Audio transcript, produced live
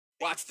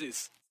Watch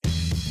this.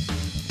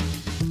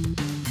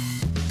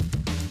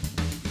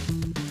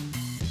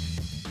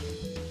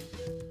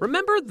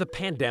 Remember the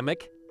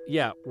pandemic?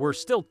 Yeah, we're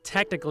still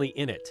technically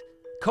in it.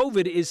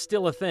 COVID is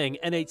still a thing,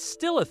 and it's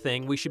still a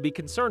thing we should be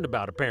concerned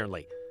about,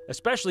 apparently.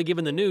 Especially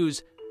given the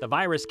news, the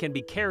virus can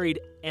be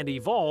carried and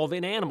evolve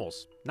in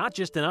animals, not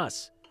just in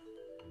us.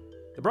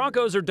 The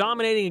Broncos are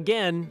dominating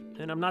again,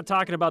 and I'm not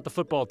talking about the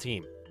football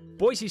team.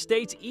 Boise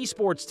State's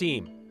esports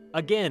team,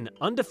 again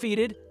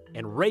undefeated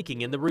and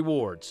raking in the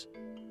rewards.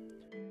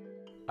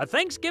 A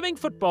Thanksgiving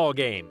football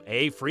game,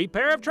 a free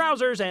pair of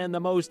trousers, and the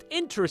most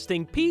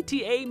interesting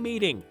PTA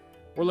meeting.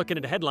 We're looking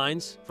at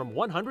headlines from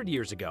 100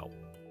 years ago.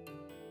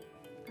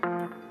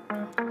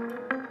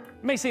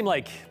 It may seem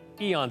like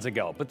eons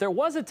ago, but there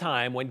was a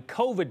time when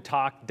COVID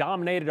talk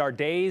dominated our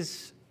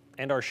days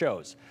and our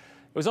shows.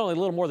 It was only a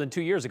little more than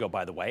 2 years ago,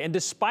 by the way, and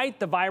despite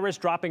the virus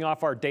dropping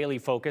off our daily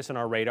focus and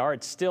our radar,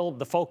 it's still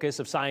the focus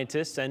of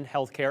scientists and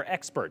healthcare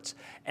experts.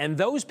 And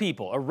those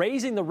people are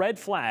raising the red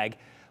flag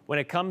when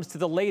it comes to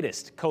the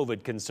latest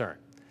COVID concern.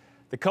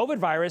 The COVID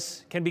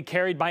virus can be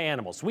carried by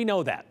animals. We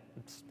know that.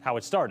 That's how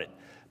it started.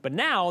 But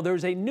now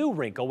there's a new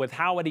wrinkle with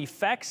how it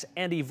affects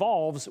and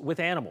evolves with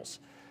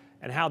animals,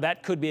 and how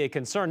that could be a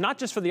concern, not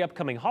just for the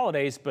upcoming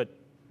holidays, but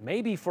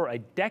maybe for a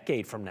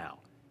decade from now.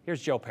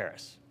 Here's Joe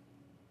Paris.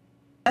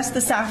 Just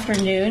this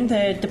afternoon,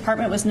 the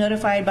department was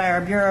notified by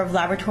our Bureau of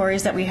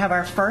Laboratories that we have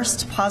our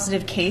first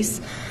positive case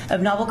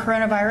of novel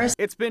coronavirus.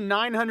 It's been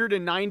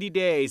 990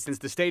 days since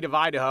the state of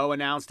Idaho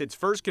announced its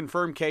first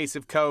confirmed case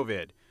of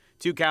COVID.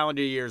 2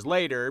 calendar years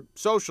later,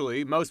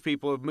 socially, most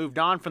people have moved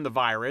on from the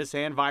virus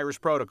and virus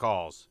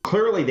protocols.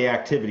 Clearly, the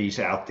activity's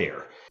out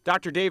there.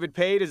 Dr. David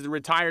Pate is the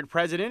retired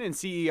president and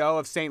CEO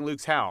of St.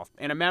 Luke's Health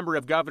and a member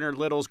of Governor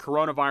Little's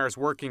coronavirus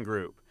working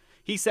group.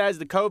 He says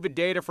the COVID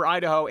data for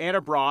Idaho and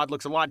abroad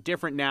looks a lot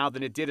different now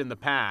than it did in the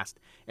past.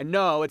 And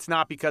no, it's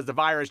not because the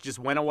virus just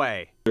went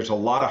away. There's a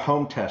lot of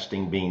home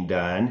testing being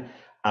done,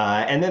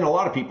 and then a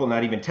lot of people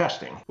not even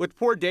testing. With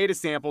poor data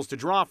samples to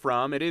draw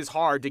from, it is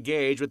hard to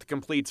gauge what the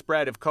complete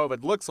spread of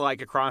COVID looks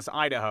like across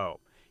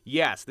Idaho.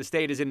 Yes, the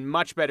state is in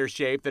much better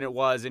shape than it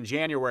was in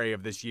January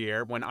of this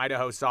year when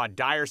Idaho saw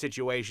dire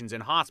situations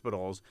in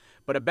hospitals,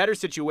 but a better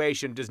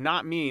situation does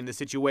not mean the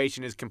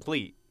situation is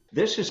complete.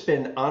 This has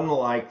been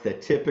unlike the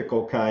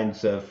typical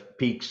kinds of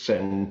peaks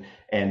and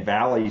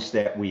valleys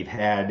that we've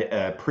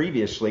had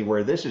previously,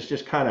 where this has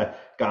just kind of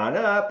gone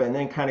up and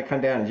then kind of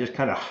come down and just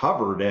kind of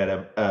hovered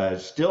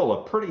at still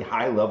a pretty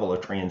high level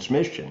of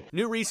transmission.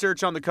 New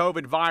research on the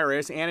COVID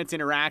virus and its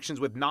interactions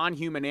with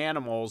non-human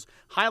animals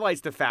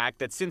highlights the fact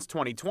that since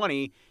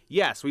 2020,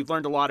 yes, we've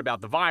learned a lot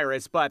about the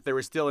virus, but there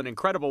is still an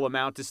incredible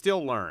amount to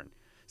still learn.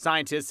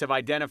 Scientists have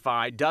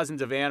identified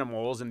dozens of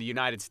animals in the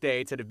United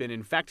States that have been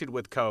infected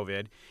with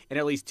COVID, and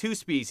at least 2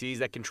 species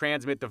that can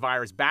transmit the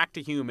virus back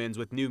to humans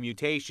with new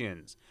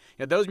mutations.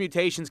 Now, those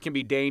mutations can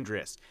be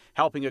dangerous,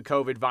 helping a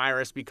COVID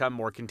virus become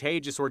more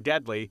contagious or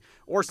deadly,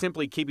 or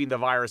simply keeping the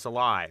virus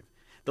alive.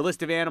 The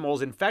list of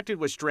animals infected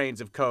with strains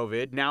of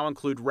COVID now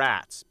include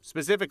rats,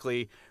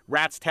 specifically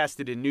rats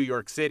tested in New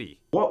York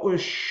City. What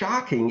was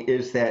shocking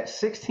is that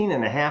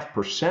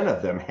 16.5%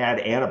 of them had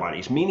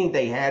antibodies, meaning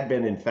they had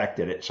been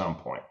infected at some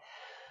point.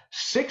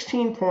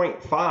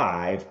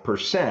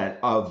 16.5%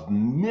 of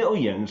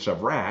millions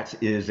of rats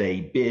is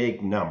a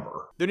big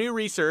number. The new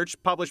research,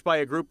 published by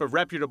a group of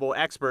reputable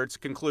experts,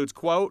 concludes,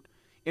 quote,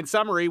 "In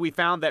summary, we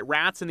found that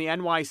rats in the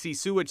NYC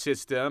sewage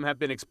system have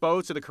been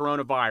exposed to the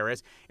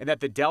coronavirus and that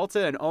the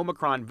Delta and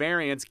Omicron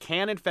variants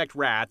can infect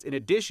rats in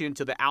addition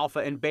to the Alpha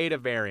and Beta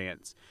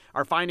variants.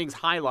 Our findings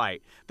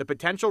highlight the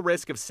potential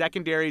risk of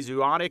secondary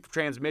zoonotic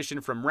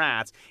transmission from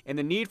rats and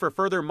the need for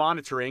further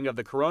monitoring of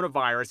the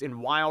coronavirus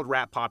in wild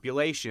rat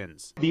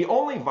populations." The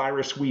only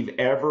virus we've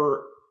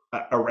ever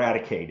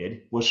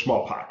eradicated was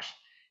smallpox,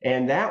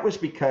 and that was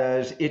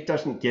because it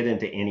doesn't get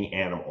into any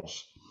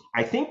animals.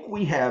 I think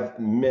we have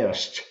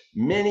missed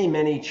many,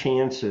 many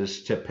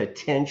chances to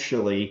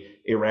potentially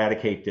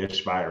eradicate this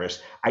virus.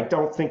 I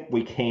don't think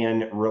we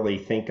can really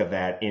think of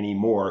that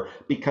anymore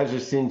because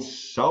it's in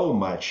so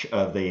much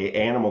of the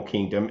animal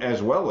kingdom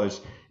as well as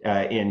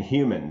in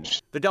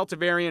humans. The Delta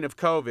variant of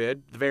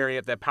COVID, the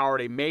variant that powered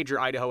a major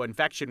Idaho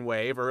infection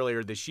wave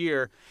earlier this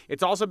year,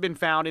 it's also been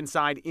found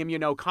inside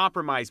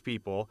immunocompromised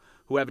people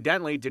who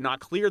evidently did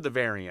not clear the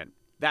variant.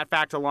 That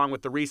fact, along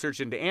with the research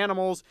into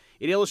animals,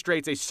 it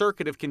illustrates a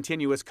circuit of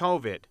continuous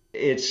COVID.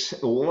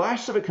 It's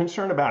less of a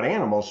concern about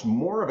animals,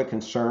 more of a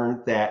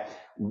concern that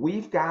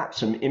we've got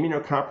some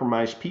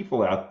immunocompromised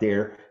people out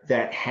there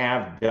that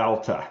have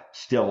Delta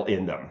still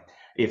in them.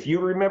 If you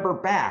remember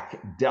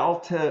back,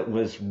 Delta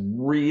was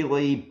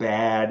really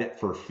bad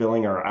for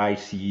filling our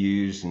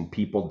ICUs and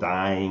people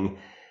dying.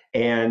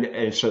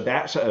 And so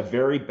that's a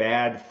very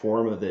bad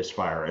form of this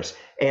virus.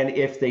 And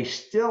if they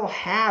still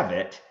have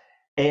it,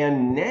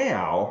 and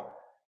now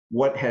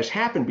what has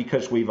happened,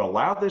 because we've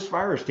allowed this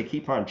virus to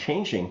keep on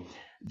changing,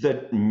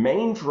 the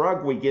main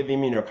drug we give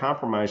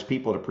immunocompromised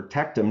people to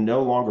protect them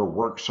no longer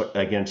works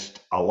against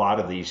a lot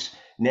of these.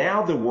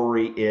 Now the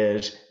worry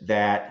is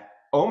that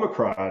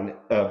Omicron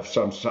of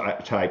some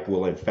type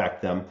will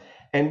infect them.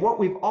 And what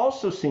we've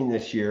also seen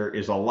this year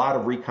is a lot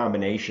of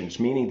recombinations,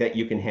 meaning that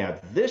you can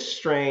have this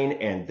strain,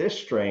 and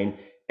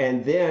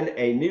then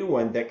a new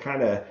one that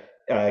kind of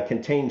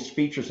contains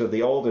features of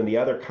the old and the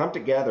other come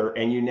together,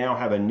 and you now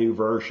have a new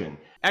version.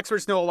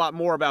 Experts know a lot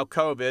more about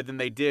COVID than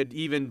they did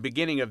even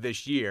beginning of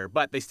this year,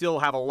 but they still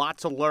have a lot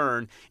to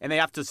learn, and they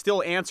have to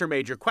still answer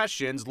major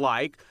questions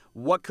like,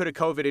 what could a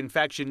COVID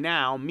infection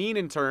now mean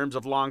in terms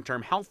of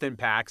long-term health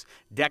impacts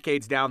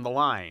decades down the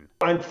line?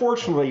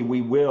 Unfortunately,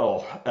 we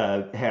will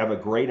have a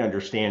great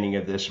understanding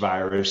of this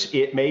virus.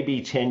 It may be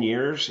 10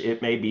 years,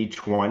 it may be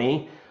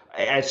 20.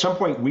 At some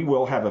point, we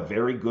will have a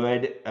very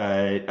good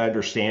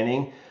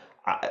understanding.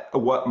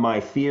 What my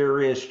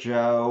fear is,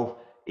 Joe,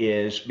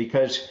 is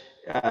because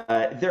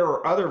there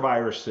are other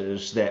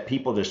viruses that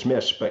people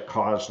dismiss but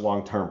cause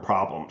long-term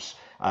problems.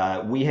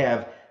 We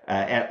have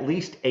at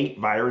least 8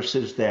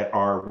 viruses that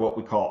are what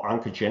we call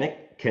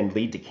oncogenic, can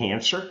lead to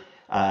cancer.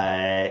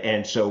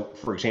 And so,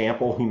 for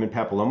example, human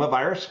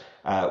papillomavirus,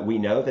 we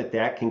know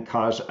that can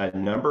cause a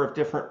number of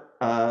different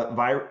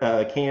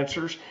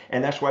cancers,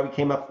 and that's why we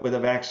came up with a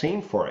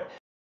vaccine for it.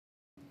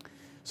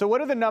 So what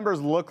do the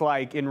numbers look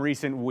like in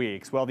recent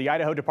weeks? Well, the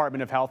Idaho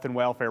Department of Health and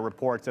Welfare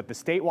reports that the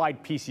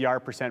statewide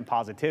PCR percent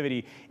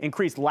positivity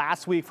increased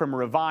last week from a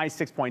revised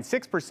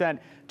 6.6%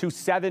 to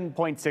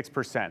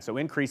 7.6%, so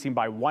increasing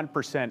by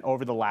 1%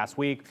 over the last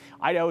week.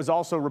 Idaho is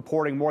also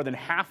reporting more than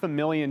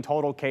 500,000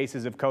 total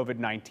cases of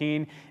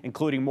COVID-19,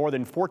 including more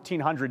than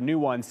 1,400 new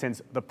ones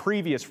since the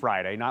previous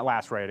Friday, not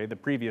last Friday, the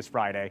previous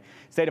Friday.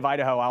 State of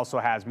Idaho also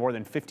has more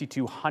than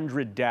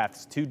 5,200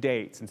 deaths to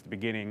date since the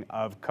beginning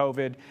of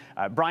COVID.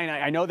 Brian,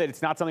 I know that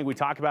it's not something we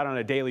talk about on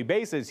a daily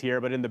basis here,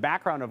 but in the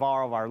background of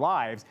all of our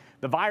lives,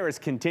 the virus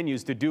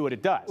continues to do what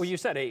it does. Well, you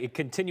said a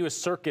continuous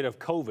circuit of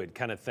COVID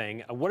kind of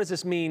thing. What does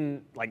this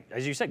mean, like,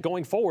 as you said,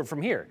 going forward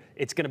from here?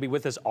 It's going to be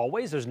with us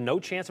always? There's no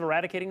chance of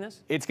eradicating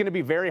this? It's going to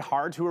be very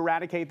hard to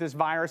eradicate this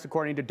virus,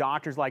 according to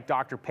doctors like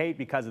Dr. Pate,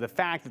 because of the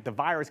fact that the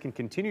virus can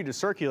continue to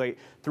circulate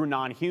through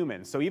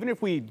non-humans. So even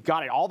if we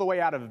got it all the way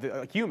out of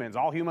the humans,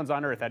 all humans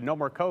on Earth had no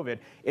more COVID,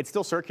 it's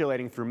still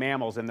circulating through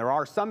mammals, and there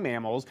are some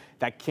mammals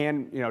that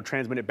can,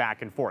 transmit it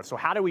back and forth. So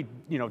how do we,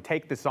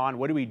 take this on?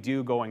 What do we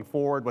do going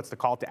forward? What's the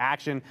call to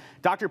action?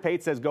 Dr.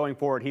 Pate says going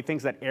forward, he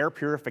thinks that air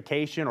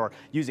purification or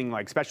using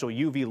like special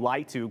UV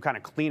light to kind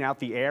of clean out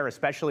the air,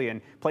 especially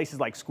in places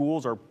like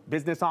schools or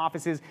business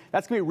offices,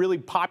 that's going to be really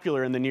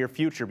popular in the near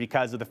future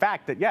because of the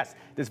fact that, yes,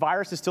 this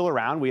virus is still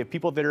around. We have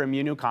people that are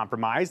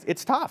immunocompromised.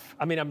 It's tough.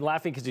 I mean, I'm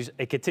laughing because it's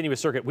a continuous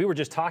circuit. We were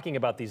just talking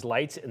about these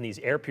lights and these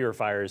air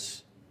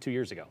purifiers 2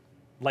 years ago.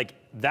 Like,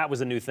 that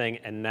was a new thing,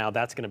 and now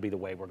that's going to be the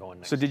way we're going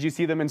next. So did you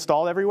see them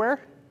installed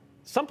everywhere?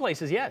 Some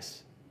places,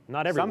 yes.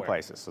 Not everywhere. Some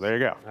places, so there you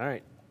go. All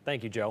right.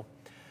 Thank you, Joe.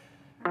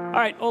 All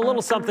right, well, a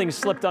little something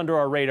slipped under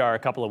our radar a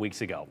couple of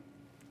weeks ago.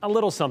 A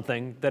little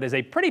something that is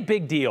a pretty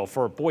big deal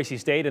for Boise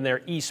State and their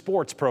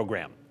esports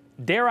program.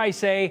 Dare I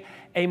say,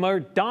 a more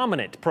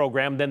dominant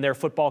program than their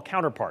football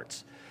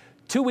counterparts.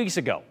 2 weeks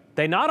ago,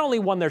 they not only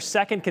won their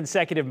second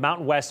consecutive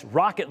Mountain West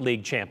Rocket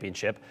League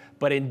championship,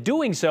 but in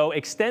doing so,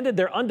 extended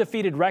their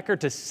undefeated record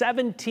to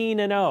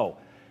 17-0.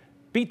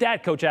 Beat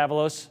that, Coach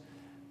Avalos.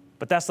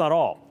 But that's not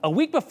all. A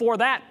week before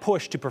that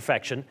push to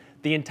perfection,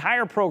 the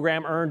entire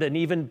program earned an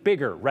even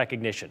bigger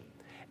recognition.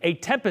 A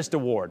Tempest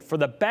Award for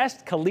the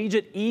best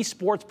collegiate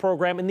esports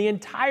program in the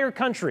entire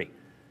country.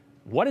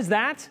 What is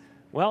that?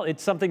 Well,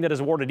 it's something that is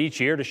awarded each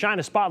year to shine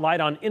a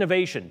spotlight on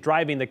innovation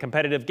driving the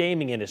competitive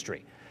gaming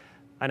industry.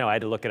 I know, I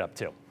had to look it up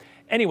too.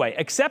 Anyway,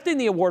 accepting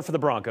the award for the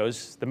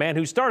Broncos, the man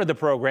who started the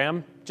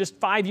program just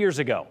 5 years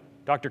ago,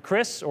 Dr.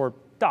 Chris, or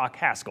Doc,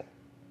 Haskell.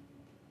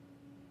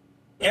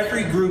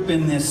 Every group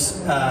in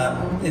this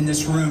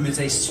room is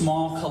a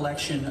small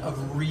collection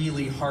of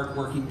really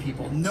hardworking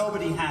people.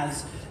 Nobody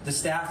has the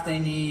staff they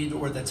need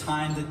or the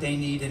time that they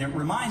need, and it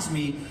reminds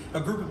me, a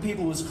group of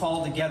people was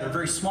called together, a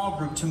very small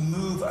group, to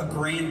move a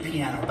grand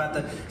piano about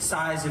the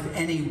size of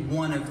any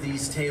one of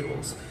these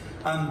tables.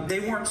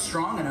 They weren't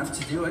strong enough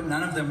to do it.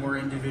 None of them were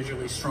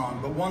individually strong,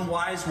 but one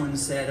wise one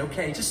said,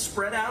 okay, just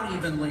spread out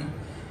evenly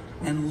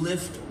and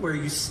lift where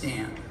you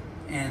stand.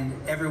 And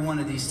every one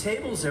of these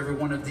tables, every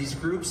one of these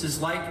groups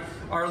is like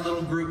our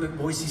little group at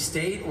Boise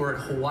State or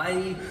at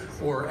Hawaii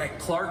or at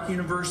Clark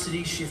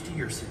University. Shifty,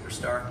 you're a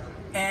superstar.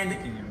 And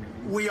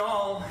we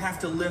all have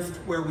to lift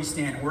where we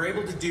stand. We're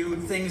able to do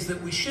things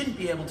that we shouldn't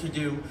be able to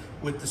do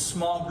with the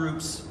small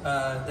groups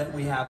that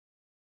we have.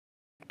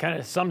 Kind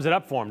of sums it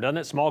up for them, doesn't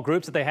it? Small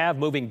groups that they have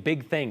moving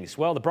big things.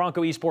 Well, the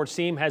Bronco esports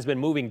team has been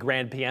moving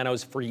grand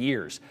pianos for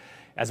years.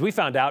 As we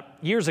found out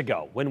years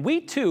ago, when we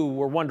too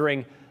were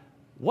wondering,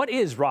 what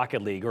is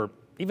Rocket League, or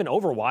even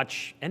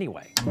Overwatch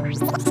anyway?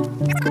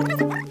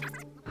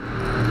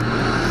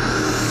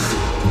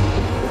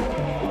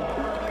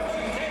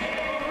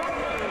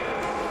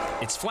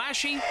 It's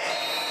flashy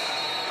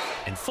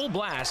and full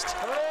blast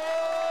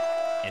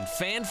and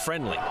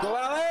fan-friendly.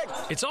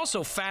 It's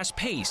also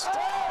fast-paced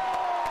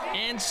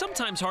and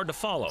sometimes hard to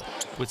follow,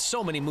 with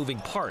so many moving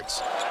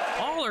parts.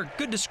 All are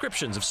good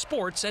descriptions of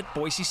sports at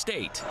Boise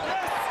State.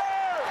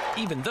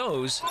 even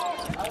those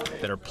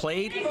that are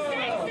played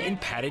in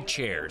padded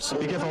chairs.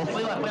 Be careful.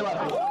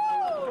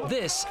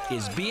 This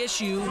is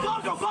BSU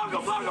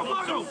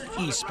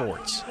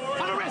esports.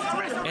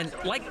 And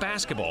like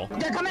basketball,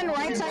 They're coming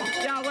right side.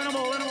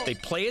 Yeah, they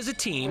play as a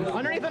team.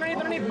 Underneath.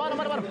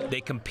 Bottom.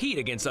 They compete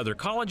against other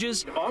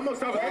colleges.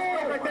 Almost up.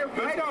 Right there.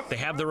 They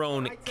have their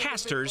own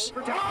casters.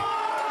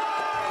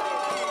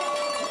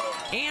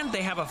 And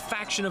they have a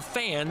faction of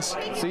fans.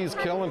 He's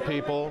killing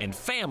people. And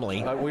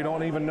family. We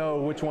don't even know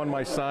which one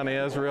my son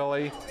is,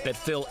 really. That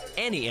fill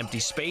any empty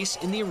space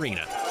in the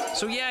arena.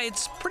 So yeah,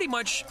 it's pretty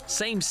much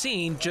same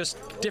scene, just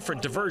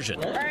different diversion.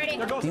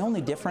 The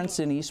only difference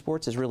in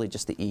esports is really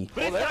just the E.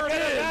 Well, there it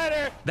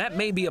is. That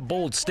may be a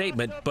bold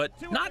statement, but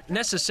not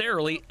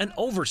necessarily an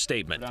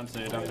overstatement.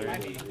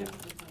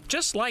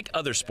 Just like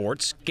other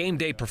sports, game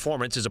day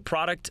performance is a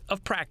product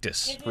of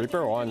practice.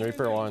 Reaper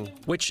one.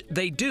 Which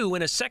they do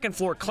in a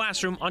second-floor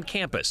classroom on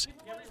campus,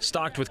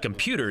 stocked with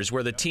computers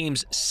where the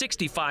team's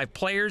 65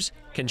 players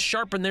can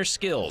sharpen their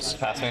skills.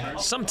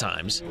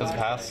 Sometimes,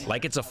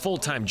 like it's a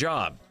full-time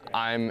job.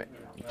 I'm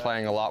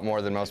playing a lot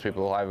more than most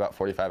people. I have about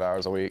 45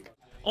 hours a week.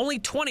 Only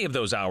 20 of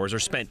those hours are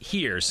spent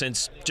here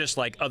since, just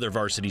like other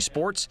varsity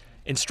sports,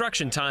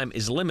 instruction time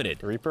is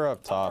limited. Reaper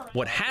up top.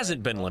 What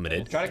hasn't been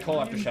limited, try to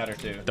call after shatter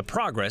too. The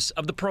progress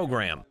of the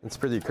program. It's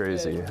pretty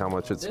crazy how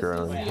much it's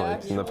grown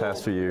like, in the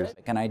past few years.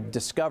 And I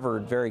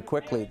discovered very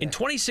quickly in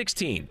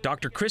 2016,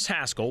 Dr. Chris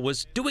Haskell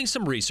was doing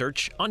some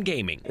research on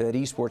gaming. That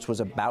esports was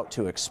about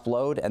to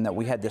explode and that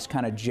we had this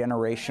kind of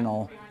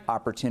generational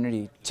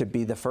opportunity to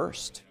be the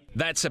first.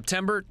 That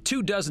September,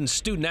 24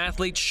 student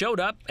athletes showed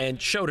up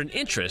and showed an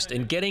interest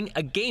in getting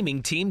a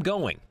gaming team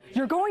going.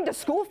 You're going to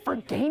school for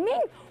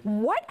gaming?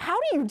 What? How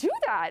do you do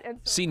that?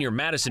 Senior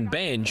Madison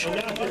Benge,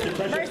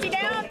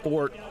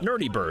 or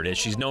Nerdy Bird as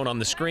she's known on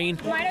the screen,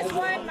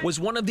 was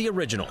one of the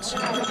originals.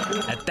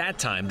 At that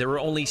time, there were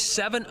only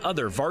 7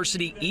 other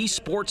varsity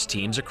esports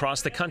teams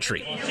across the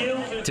country.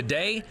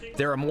 Today,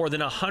 there are more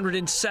than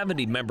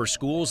 170 member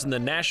schools in the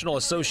National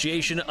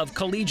Association of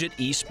Collegiate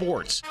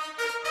Esports.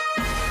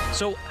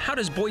 So how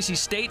does Boise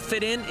State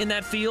fit in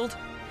that field?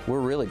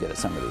 We're really good at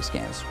some of these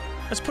games.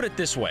 Let's put it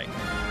this way.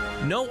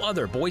 No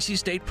other Boise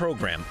State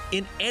program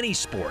in any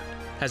sport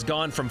has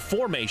gone from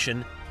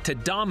formation to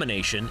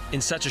domination in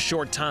such a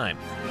short time.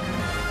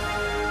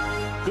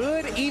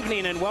 Good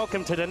evening and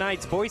welcome to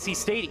tonight's Boise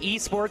State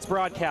esports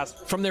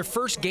broadcast. From their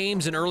first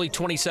games in early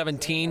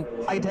 2017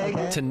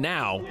 to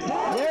now,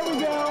 there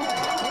we go.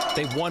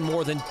 They've won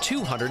more than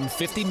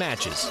 250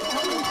 matches.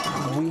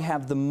 We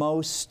have the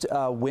most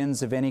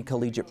wins of any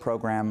collegiate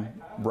program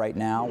right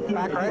now.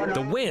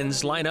 The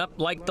wins line up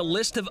like the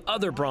list of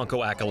other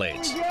Bronco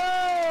accolades.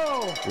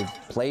 We've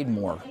played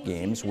more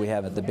games. We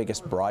have the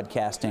biggest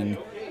broadcasting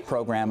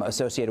program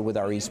associated with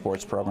our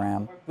esports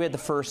program. We had the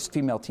first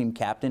female team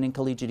captain in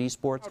collegiate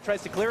esports.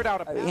 Tries to clear it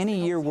out. Any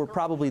year, we're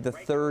probably the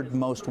 3rd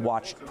most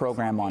watched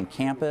program on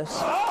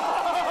campus.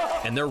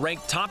 And they're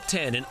ranked top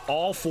 10 in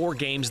all 4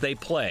 games they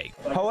play.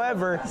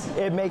 However,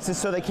 it makes it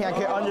so they can't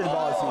get under the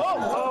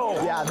ball.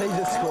 Yeah, they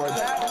just scored.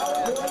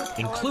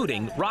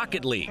 Including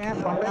Rocket League.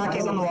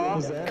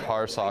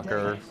 Car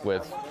soccer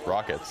with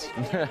rockets.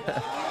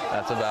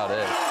 That's about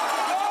it.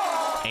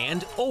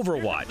 And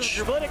Overwatch,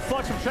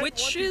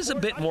 which is a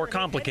bit more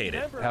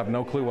complicated. Have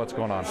no clue what's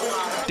going on.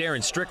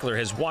 Darren Strickler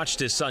has watched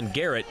his son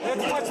Garrett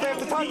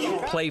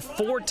play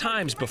 4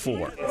 times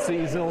before. See,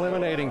 he's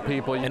eliminating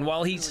people. And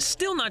while he's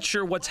still not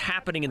sure what's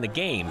happening in the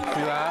game,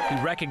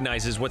 he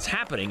recognizes what's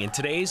happening in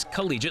today's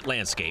collegiate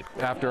landscape.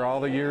 After all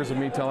the years of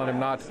me telling him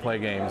not to play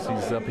games,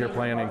 he's up here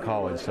playing in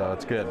college, so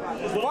it's good.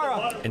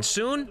 And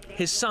soon,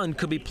 his son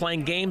could be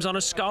playing games on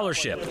a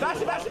scholarship,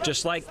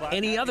 just like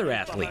any other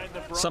athlete,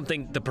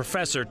 something the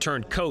professor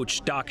turned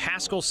coach Doc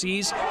Haskell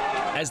sees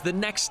as the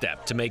next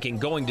step to making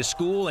going to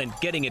school and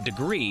getting a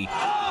degree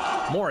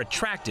more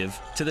attractive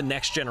to the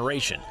next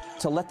generation.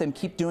 To let them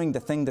keep doing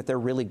the thing that they're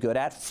really good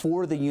at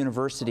for the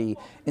university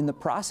in the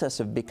process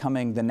of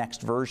becoming the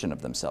next version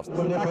of themselves.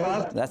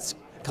 That's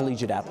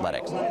collegiate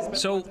athletics.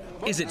 So,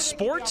 is it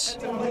sports?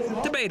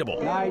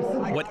 Debatable.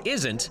 What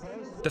isn't?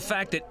 The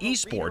fact that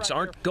esports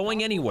aren't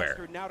going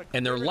anywhere,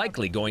 and they're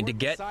likely going to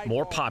get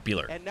more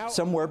popular.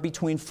 Somewhere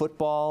between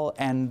football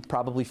and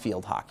probably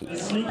field hockey.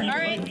 All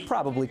right.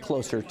 Probably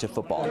closer to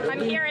football.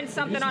 I'm hearing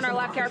something on our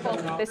left. Careful.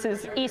 This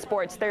is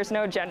esports. There's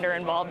no gender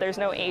involved. There's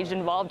no age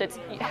involved. It's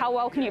how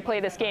well can you play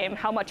this game?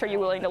 How much are you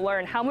willing to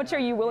learn? How much are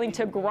you willing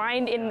to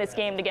grind in this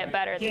game to get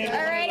better? All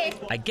righty.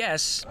 I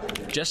guess,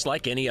 just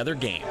like any other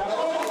game.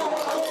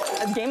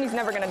 Gaming's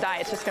never going to die.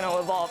 It's just going to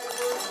evolve.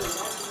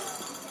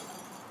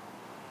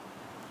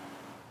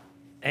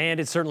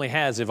 And it certainly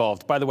has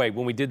evolved. By the way,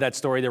 when we did that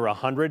story, there were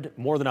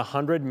more than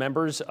 100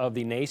 members of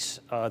the NACE,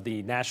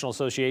 the National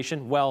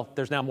Association. Well,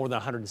 there's now more than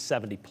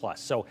 170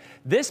 plus. So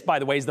this, by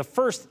the way, is the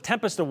first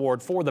Tempest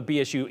Award for the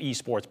BSU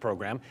esports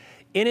program.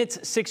 In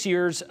its 6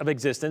 years of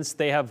existence,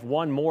 they have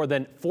won more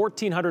than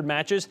 1,400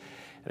 matches.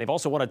 And they've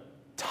also won a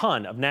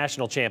ton of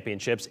national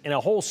championships in a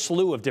whole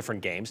slew of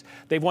different games.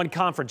 They've won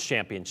conference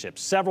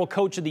championships, several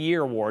Coach of the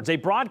Year awards, a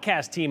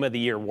Broadcast Team of the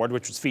Year award,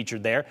 which was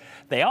featured there.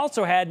 They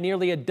also had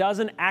nearly a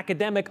dozen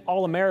academic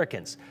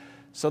All-Americans.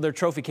 So their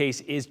trophy case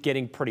is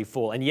getting pretty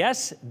full. And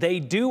yes, they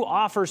do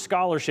offer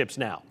scholarships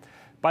now.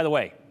 By the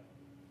way,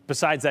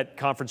 besides that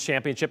conference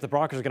championship, the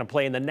Broncos are going to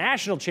play in the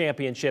national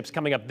championships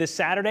coming up this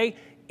Saturday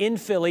in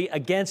Philly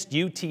against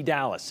UT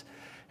Dallas.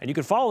 And you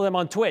can follow them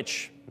on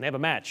Twitch. They have a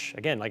match,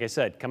 again, like I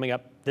said, coming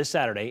up this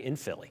Saturday in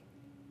Philly.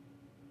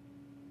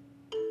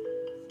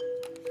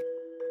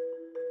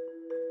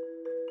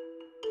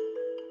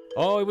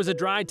 Oh, it was a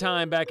dry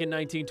time back in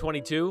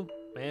 1922.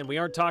 And we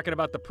aren't talking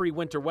about the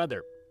pre-winter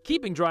weather.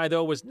 Keeping dry,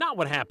 though, was not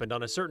what happened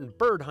on a certain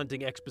bird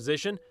hunting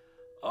exposition.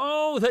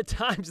 Oh, the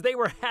times they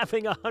were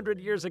having 100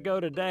 years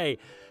ago today,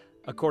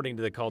 according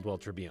to the Caldwell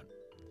Tribune.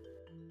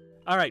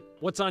 All right,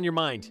 what's on your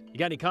mind? You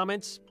got any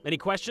comments? Any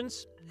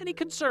questions? Any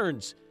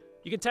concerns?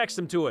 You can text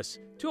them to us,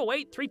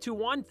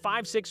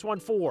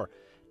 208-321-5614.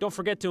 Don't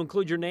forget to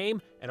include your name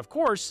and, of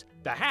course,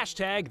 the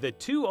hashtag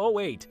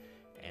 #the208.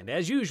 And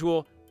as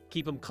usual,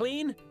 keep them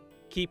clean,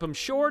 keep them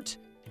short,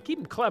 and keep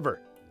them clever,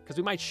 because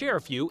we might share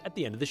a few at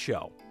the end of the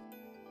show.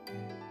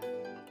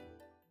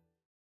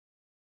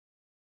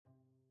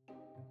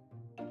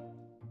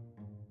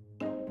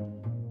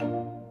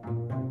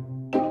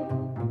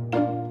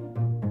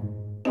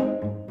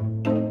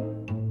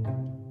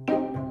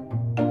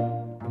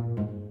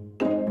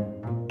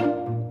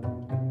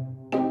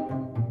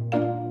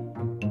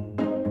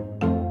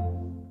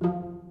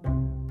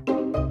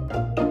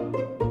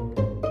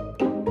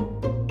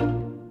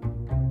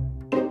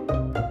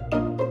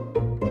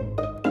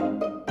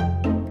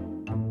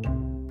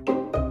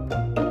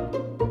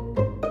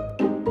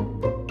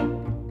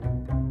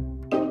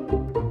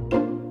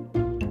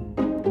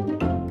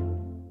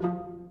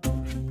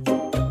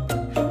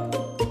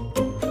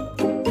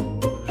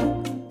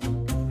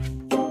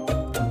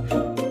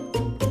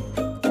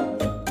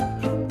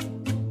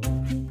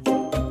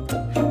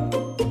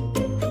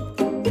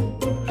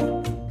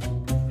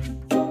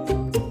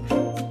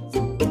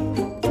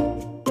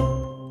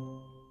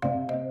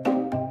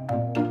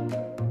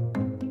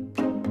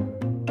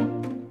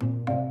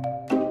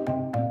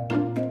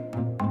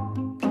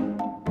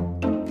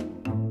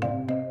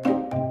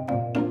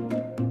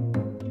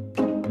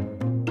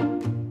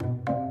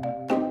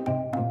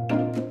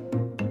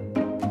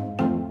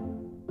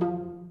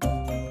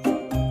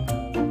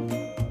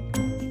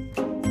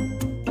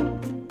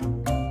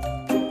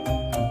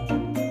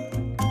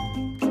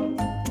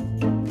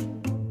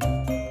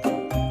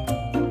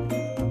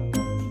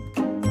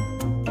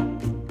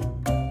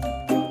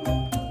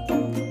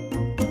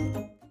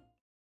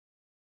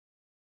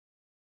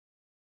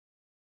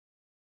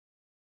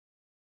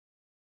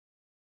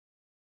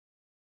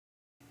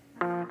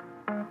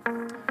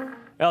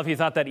 Well, if you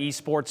thought that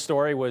esports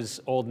story was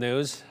old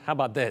news, how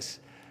about this?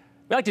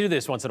 We like to do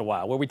this once in a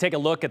while, where we take a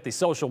look at the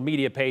social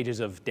media pages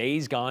of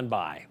days gone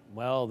by.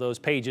 Well, those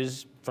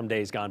pages from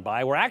days gone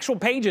by were actual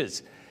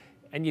pages,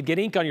 and you'd get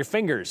ink on your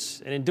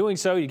fingers. And in doing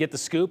so, you get the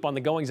scoop on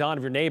the goings-on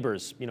of your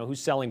neighbors, you know,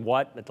 who's selling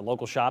what at the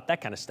local shop, that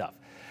kind of stuff.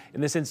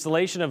 In this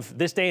installation of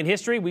This Day in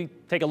History, we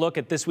take a look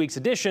at this week's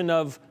edition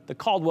of the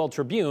Caldwell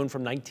Tribune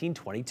from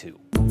 1922.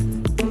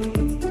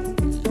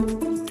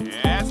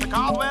 Yes, the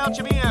Caldwell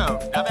Tribune,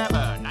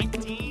 November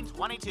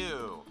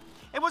 1922.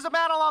 It was a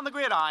battle on the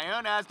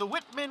gridiron as the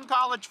Whitman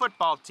College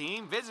football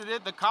team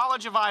visited the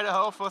College of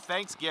Idaho for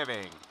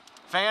Thanksgiving.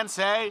 Fans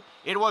say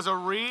it was a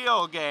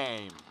real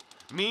game.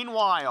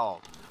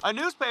 Meanwhile, a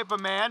newspaper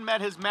man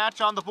met his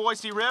match on the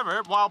Boise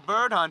River while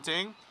bird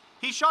hunting.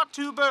 He shot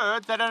 2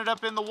 birds that ended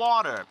up in the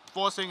water,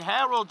 forcing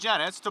Harold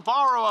Jennings to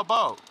borrow a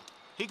boat.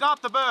 He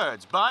got the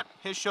birds, but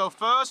his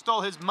chauffeur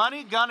stole his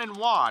money, gun, and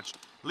watch,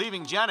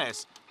 leaving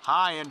Jennings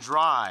high and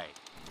dry.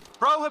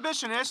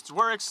 Prohibitionists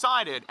were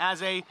excited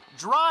as a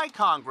dry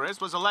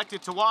Congress was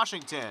elected to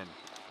Washington.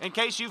 In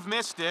case you've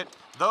missed it,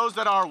 those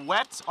that are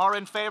wet are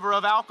in favor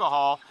of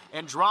alcohol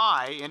and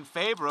dry in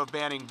favor of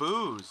banning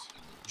booze.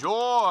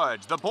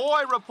 George, the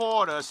boy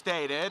reporter,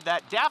 stated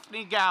that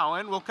Daphne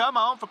Gowan will come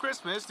home for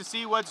Christmas to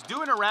see what's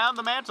doing around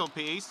the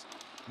mantelpiece.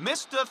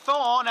 Mr.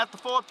 Thorne at the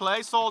Fort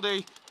Place sold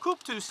a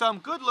coupe to some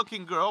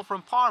good-looking girl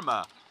from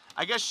Parma.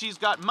 I guess she's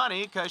got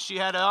money because she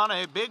had on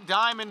a big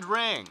diamond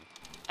ring.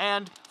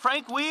 And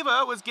Frank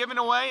Weaver was giving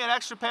away an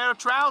extra pair of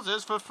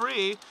trousers for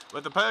free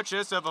with the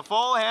purchase of a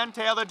full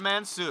hand-tailored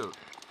men's suit.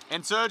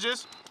 In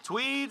Surges,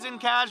 tweeds and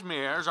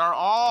cashmeres are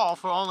all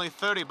for only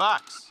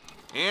 $30.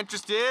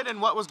 Interested in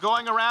what was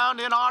going around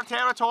in our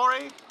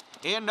territory?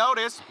 In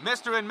notice,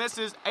 Mr. and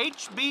Mrs.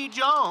 H.B.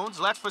 Jones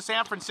left for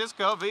San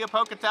Francisco via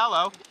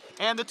Pocatello,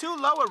 and the 2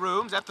 lower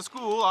rooms at the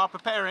school are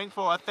preparing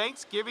for a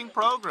Thanksgiving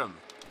program.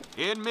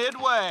 In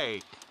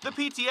Midway, the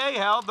PTA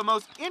held the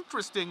most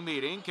interesting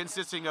meeting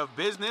consisting of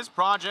business,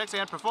 projects,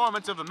 and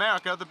performance of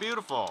America the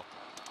Beautiful.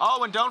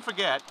 Oh, and don't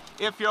forget,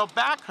 if your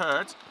back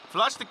hurts,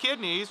 flush the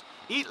kidneys,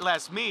 eat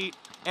less meat,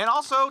 and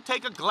also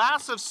take a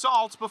glass of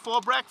salts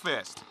before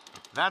breakfast.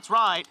 That's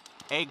right,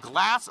 a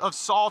glass of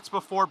salts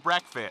before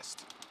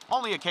breakfast.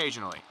 only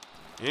occasionally.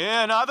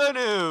 In other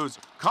news,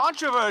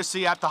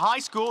 controversy at the high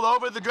school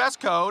over the dress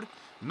code.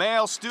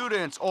 Male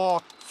students, or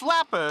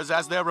flappers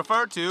as they're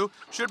referred to,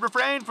 should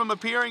refrain from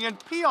appearing in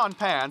peon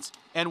pants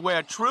and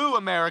wear true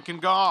American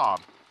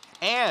garb.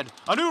 And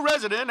a new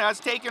resident has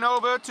taken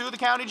over to the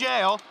county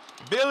jail.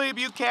 Billy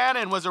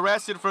Buchanan was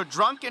arrested for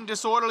drunken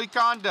disorderly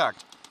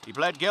conduct. He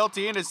pled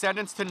guilty and is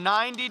sentenced to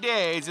 90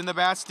 days in the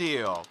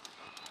Bastille.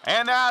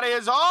 And that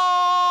is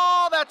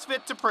all that's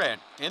fit to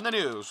print in the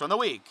news from the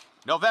week,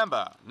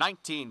 November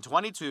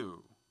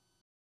 1922.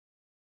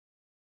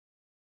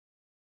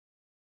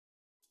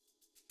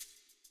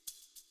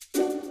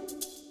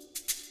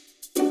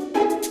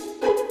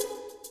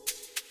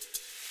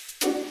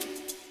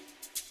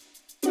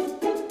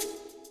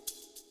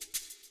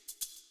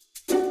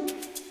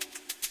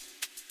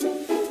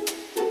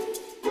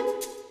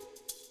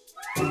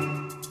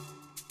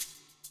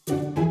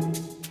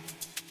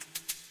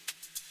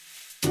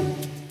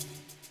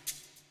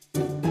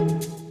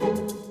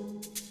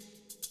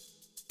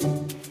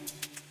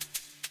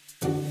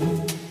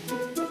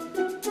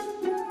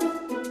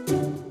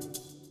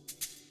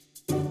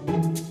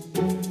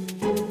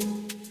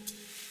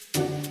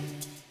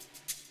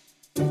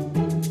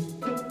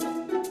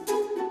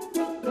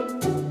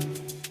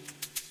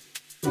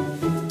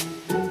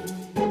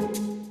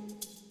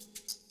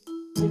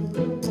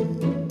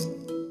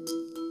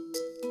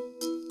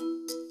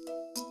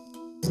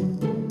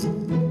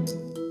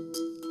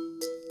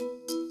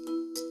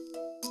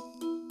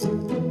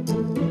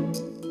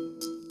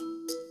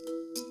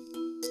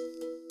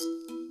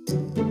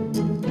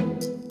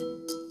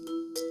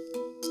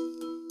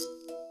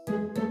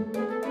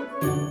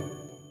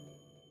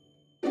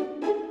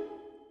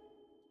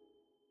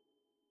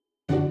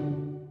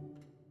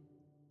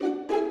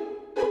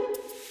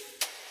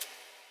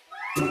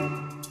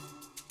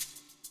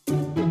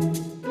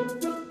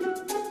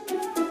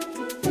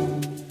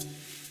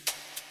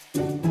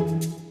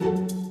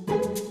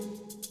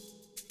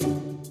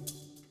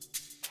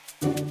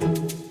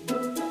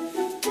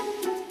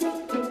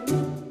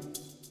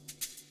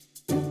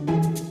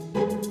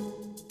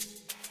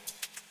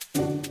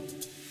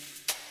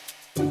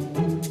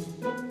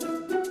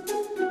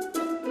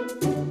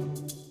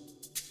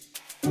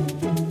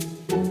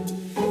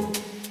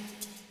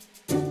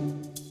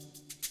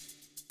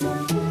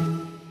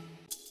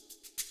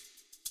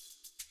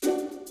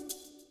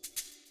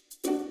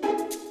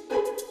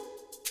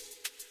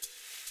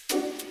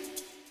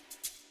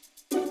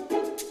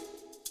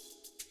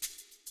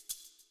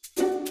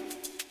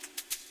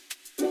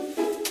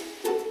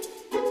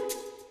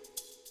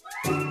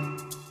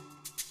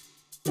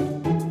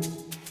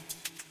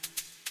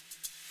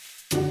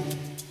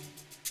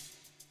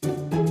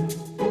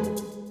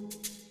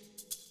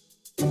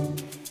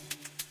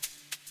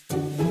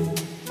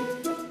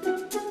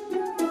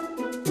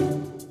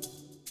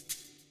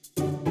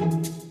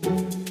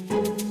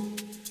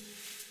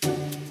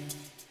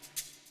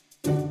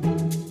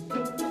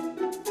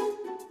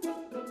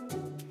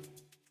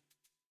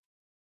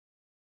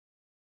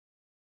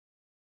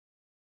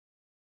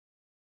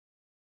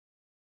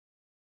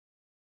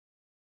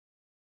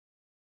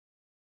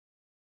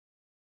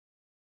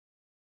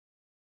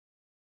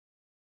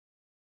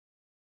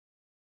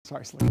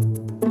 Sorry,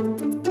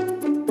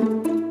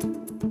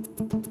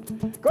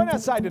 going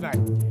outside tonight.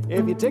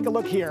 If you take a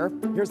look here,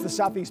 here's the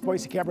southeast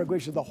Boise camera,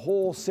 which is the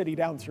whole city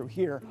down through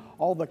here,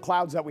 all the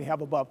clouds that we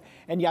have above.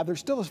 And yeah, there's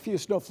still a few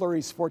snow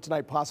flurries for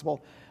tonight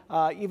possible,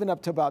 even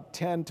up to about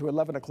 10 to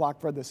 11 o'clock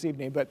for this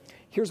evening. But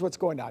here's what's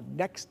going on.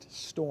 Next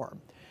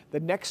storm. The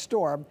next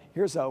storm,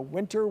 here's a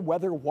winter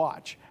weather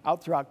watch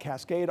out throughout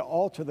Cascade,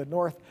 all to the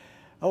north.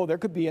 Oh, there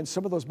could be in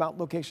some of those mountain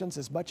locations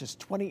as much as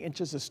 20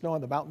 inches of snow on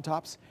the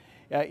mountaintops.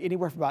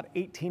 Anywhere from about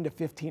 18 to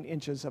 15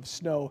 inches of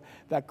snow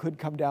that could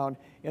come down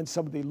in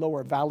some of the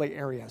lower valley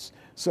areas.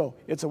 So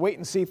it's a wait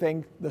and see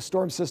thing. The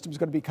storm system is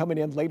going to be coming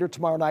in later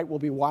tomorrow night. We'll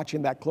be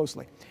watching that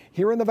closely.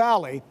 Here in the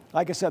valley,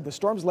 like I said, the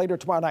storm's later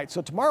tomorrow night.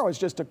 So tomorrow is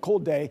just a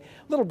cold day,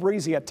 a little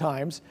breezy at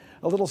times,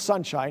 a little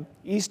sunshine.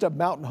 East of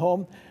Mountain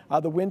Home,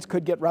 the winds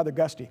could get rather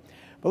gusty.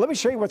 But let me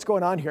show you what's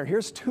going on here.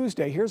 Here's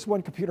Tuesday. Here's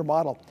one computer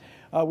model,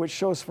 which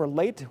shows for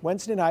late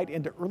Wednesday night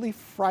into early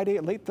Friday,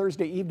 late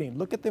Thursday evening.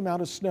 Look at the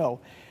amount of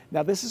snow.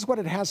 Now, this is what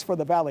it has for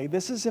the valley.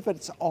 This is if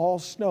it's all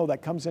snow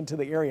that comes into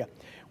the area.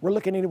 We're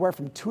looking anywhere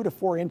from 2 to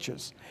 4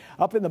 inches.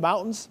 Up in the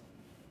mountains,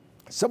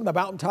 some of the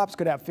mountaintops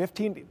could have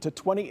 15 to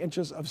 20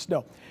 inches of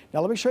snow.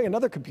 Now, let me show you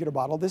another computer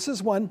model. This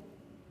is one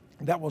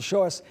that will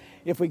show us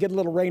if we get a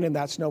little rain in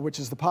that snow, which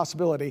is the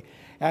possibility,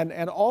 and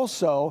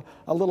also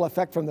a little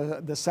effect from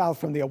the south,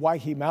 from the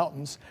Owyhee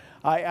Mountains,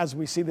 as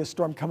we see this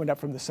storm coming up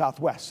from the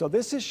southwest. So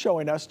this is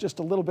showing us just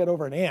a little bit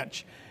over an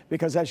inch,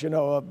 because as you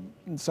know,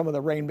 some of the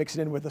rain mixed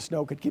in with the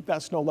snow could keep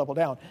that snow level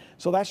down.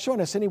 So that's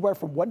showing us anywhere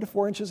from 1 to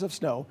 4 inches of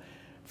snow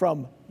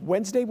from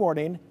Wednesday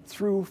morning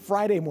through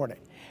Friday morning.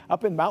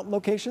 Up in mountain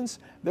locations,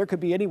 there could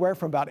be anywhere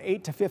from about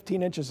 8 to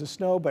 15 inches of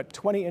snow, but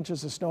 20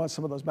 inches of snow at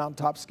some of those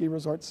mountaintop ski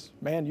resorts.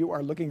 Man, you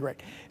are looking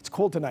great. It's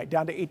cold tonight,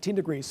 down to 18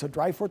 degrees, so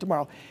dry for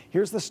tomorrow.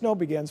 Here's the snow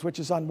begins, which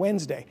is on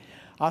Wednesday.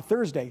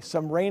 Thursday,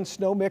 some rain,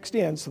 snow mixed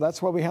in, so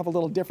that's why we have a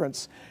little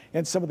difference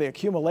in some of the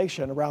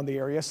accumulation around the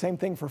area. Same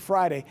thing for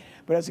Friday,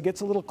 but as it gets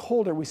a little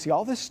colder, we see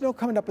all this snow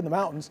coming up in the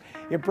mountains.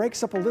 It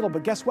breaks up a little,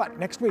 but guess what?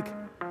 Next week,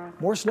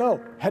 more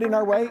snow heading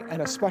our way,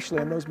 and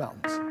especially in those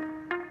mountains.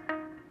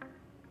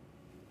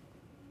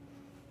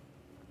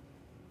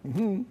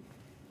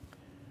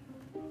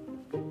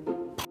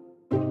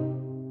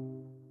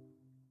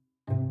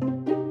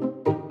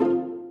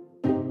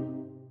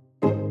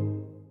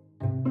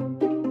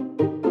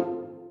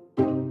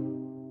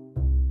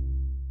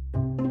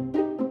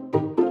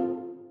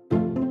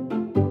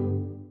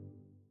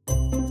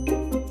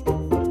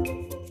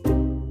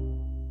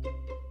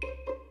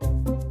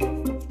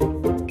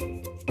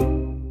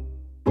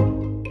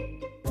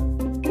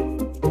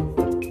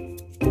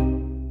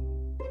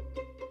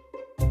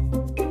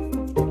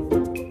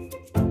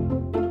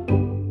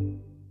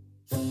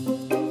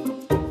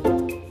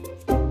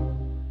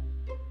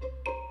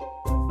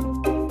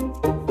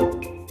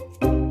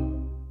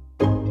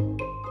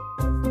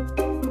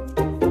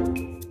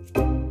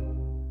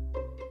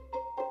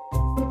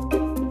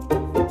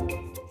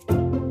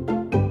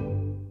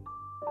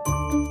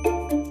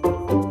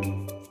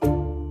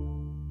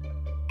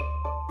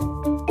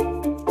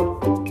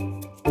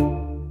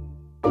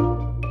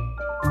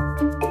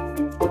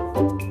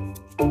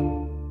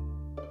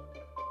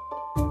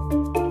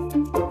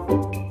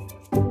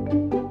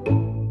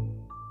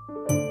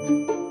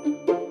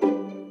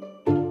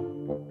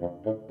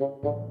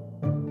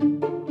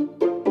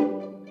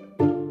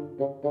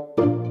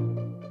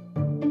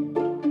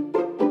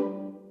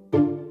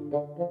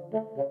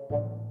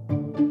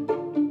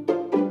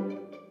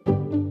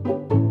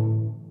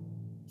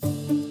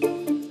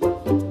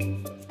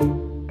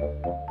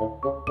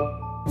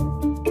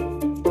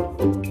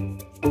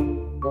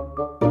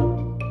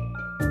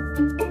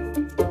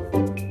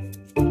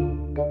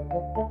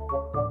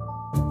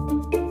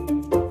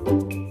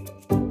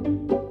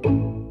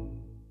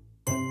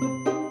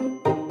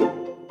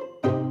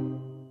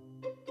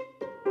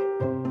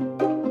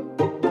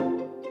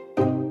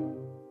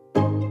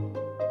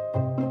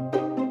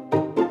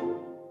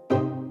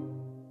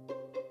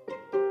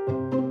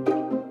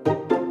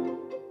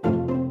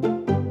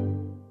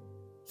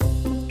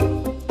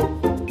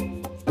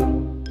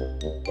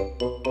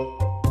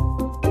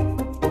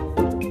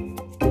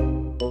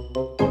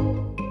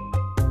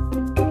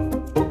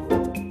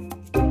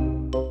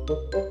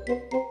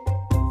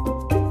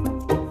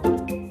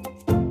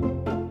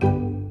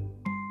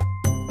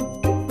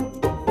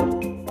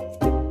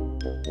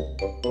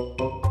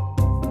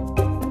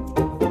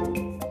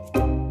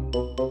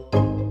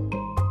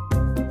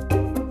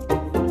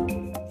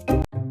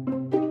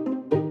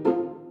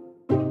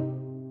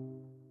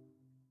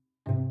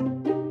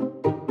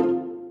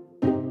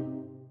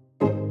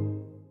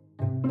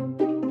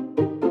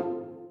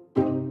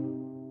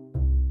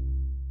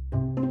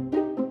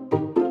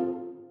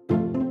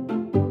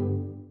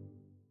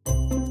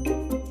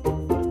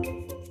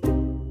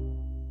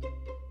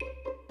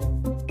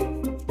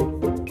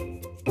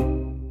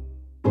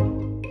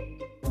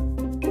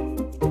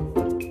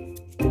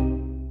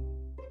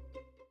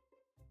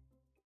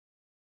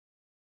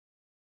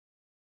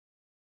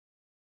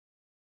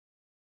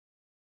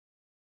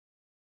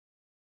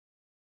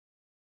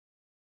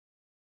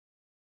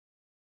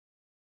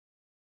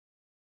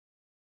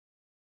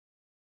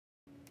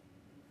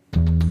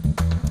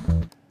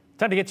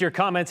 Time to get to your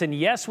comments. And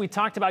yes, we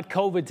talked about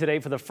COVID today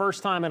for the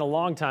first time in a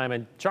long time.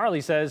 And Charlie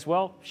says,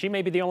 well, she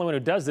may be the only one who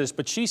does this,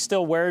 but she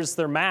still wears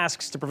their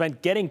masks to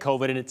prevent getting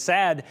COVID. And it's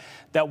sad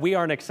that we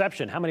are an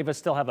exception. How many of us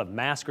still have a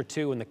mask or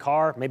two in the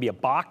car? Maybe a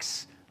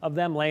box of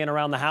them laying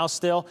around the house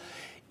still?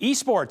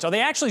 Esports, are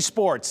they actually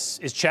sports?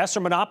 Is chess or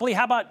Monopoly?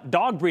 How about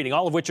dog breeding,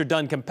 all of which are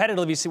done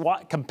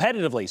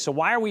competitively? So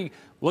why are we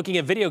looking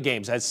at video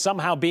games as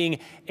somehow being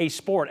a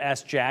sport?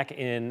 Asked Jack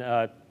in,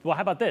 well,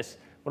 how about this?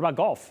 What about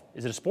golf?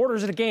 Is it a sport or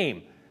is it a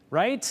game,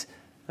 right?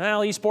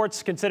 Well,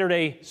 esports considered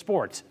a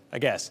sport, I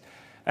guess.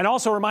 And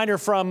also a reminder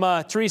from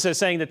Teresa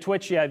saying that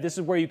Twitch, yeah, this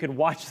is where you can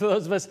watch.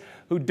 Those of us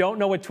who don't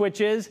know what Twitch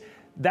is,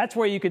 that's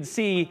where you can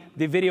see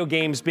the video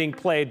games being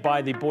played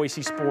by the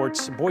Boise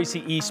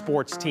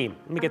esports team.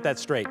 Let me get that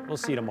straight. We'll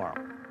see you tomorrow.